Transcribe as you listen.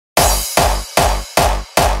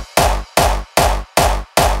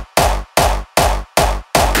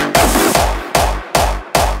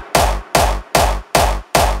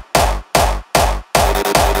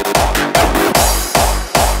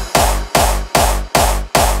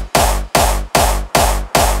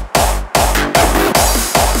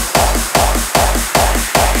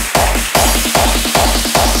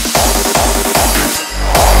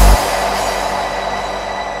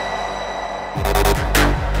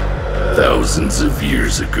Thousands of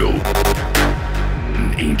years ago,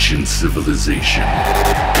 an ancient civilization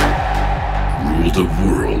ruled a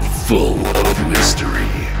world full of mystery.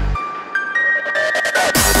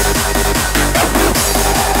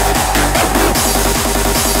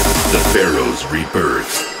 The Pharaohs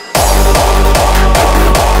Rebirth.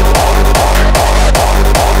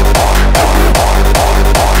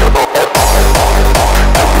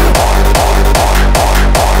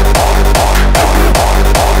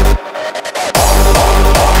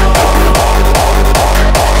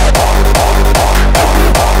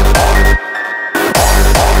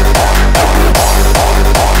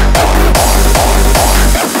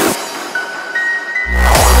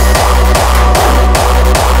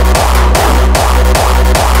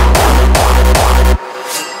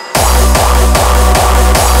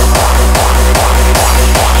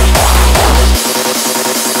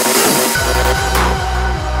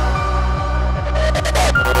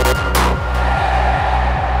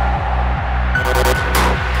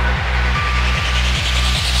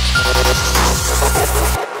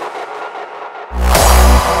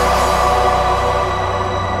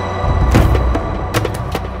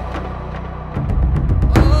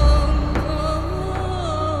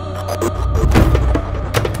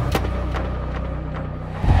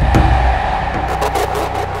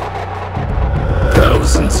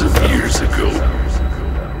 Thousands of years ago,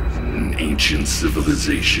 an ancient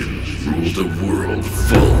civilization ruled a world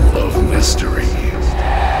full of mystery.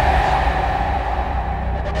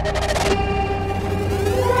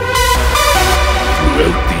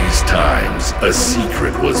 Throughout these times, a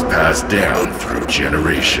secret was passed down through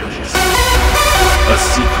generations. A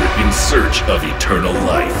secret in search of eternal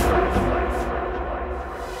life.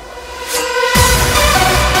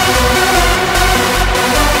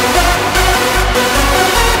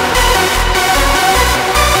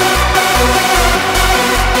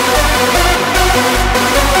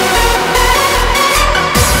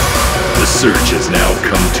 The search has now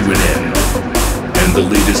come to an end, and the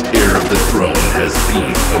latest heir of the throne has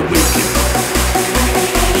been awakened.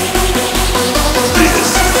 This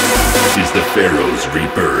is the Pharaohs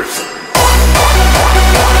Rebirth.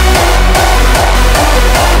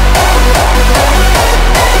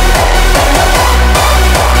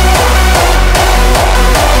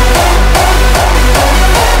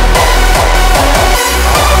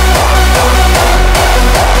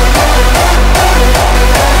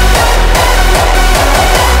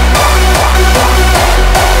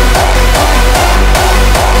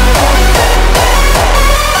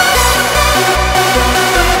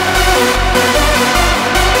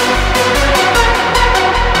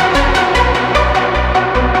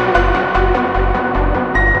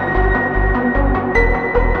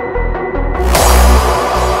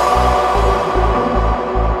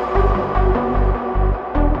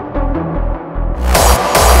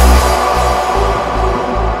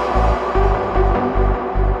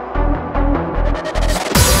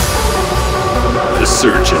 The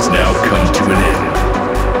search has now come to an end,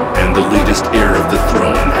 and the latest heir of the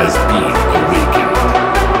throne has been awakened.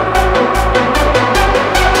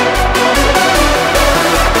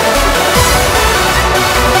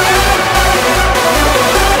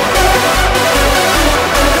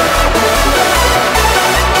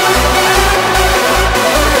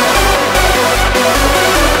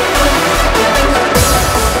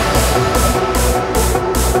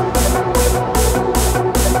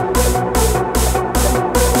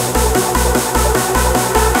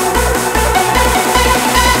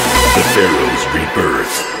 The Pharaohs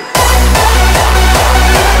Rebirth.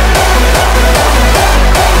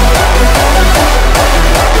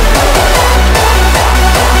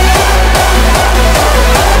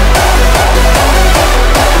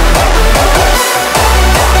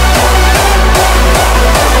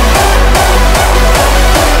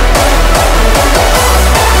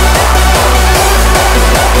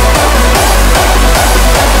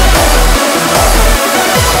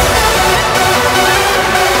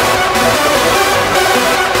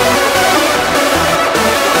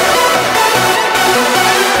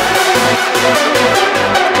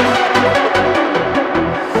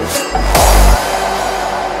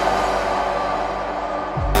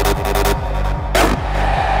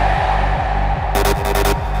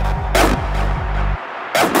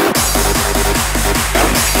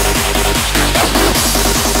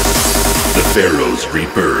 The Pharaohs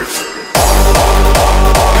Rebirth.